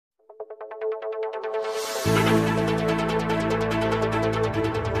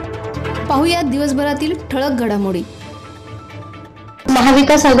पाहूया दिवसभरातील ठळक घडामोडी।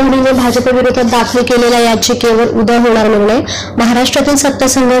 महाविकास आघाडीने भाजप विरोधात दाखल केलेल्या याचिकेवर उद्या होणार निर्णय। महाराष्ट्रातील सत्ता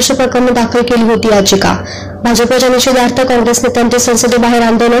संघर्ष प्रकरणी दाखल केली होती याचिका। भाजपच्या निषेधार्थ काँग्रेस नेत्यांचे संसदेबाहेर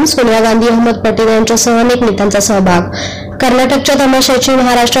आंदोलन, सोनिया गांधी, अहमद पटेल यांच्यासह अनेक नेत्यांचा सहभाग। कर्नाटकच्या तमाशाची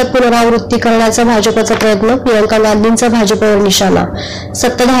महाराष्ट्रात पुनरावृत्ती करण्याचा भाजपचा प्रयत्न, प्रियंका गांधींचा भाजपवर निशाणा।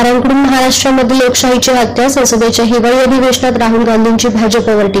 सत्ताधाऱ्यांकडून महाराष्ट्रामध्ये लोकशाहीची हत्या, संसदेच्या हिवाळी अधिवेशनात राहुल गांधींची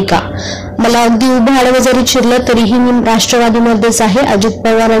भाजपवर टीका। मला अगदी उभं आडवं जरी चिरलं तरीही मी राष्ट्रवादीमध्येच आहे, अजित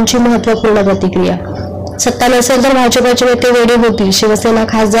पवारांची महत्त्वपूर्ण प्रतिक्रिया। सत्ता नसेल तर भाजपचे नेते वेडे होतील, शिवसेना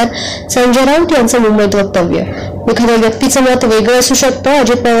खासदार संजय राऊत यांचं मुंबईत वक्तव्य। एखाद्या व्यक्तीचं मत वेगळं असू शकतं,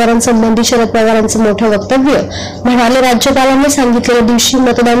 अजित पवारांसंबंधी शरद पवारांचं मोठं वक्तव्य। म्हणाले, राज्यपालांनी सांगितलेल्या दिवशी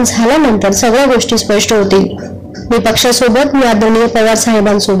मतदान झाल्यानंतर सगळ्या गोष्टी स्पष्ट होतील। मी पक्षासोबत, मी आदरणीय पवार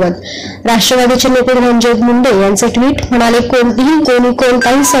साहेबांसोबत। राष्ट्रवादीचे नेते धनंजय मुंडे यांचे ट्विट, म्हणाले,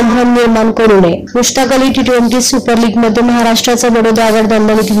 कोणताही संभ्रम निर्माण करू नये। Mushtaq Ali T20 super league मध्ये महाराष्ट्राचा बडोद्यावर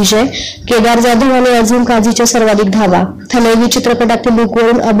दणदणीत विजय। केदार जाधव आणि अझीम काझीच्या सर्वाधिक धावा। थलेवी चित्रपटातील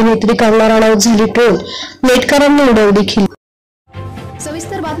लुकवरून अभिनेत्री कंगना राणावत झाली ट्रोल, नेटकरांनी उडवली खिल्ली।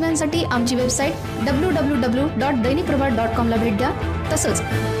 सविस्तर बातम्यांसाठी आमची वेबसाईट www.दैनिकप्रभात.com ला भेट द्या। तसंच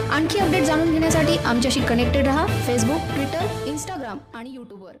आणखी अपडेट जाणून घेण्यासाठी आमच्याशी कनेक्टेड रहा फेसबुक, ट्विटर, इंस्टाग्राम आणि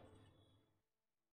यूट्यूबवर।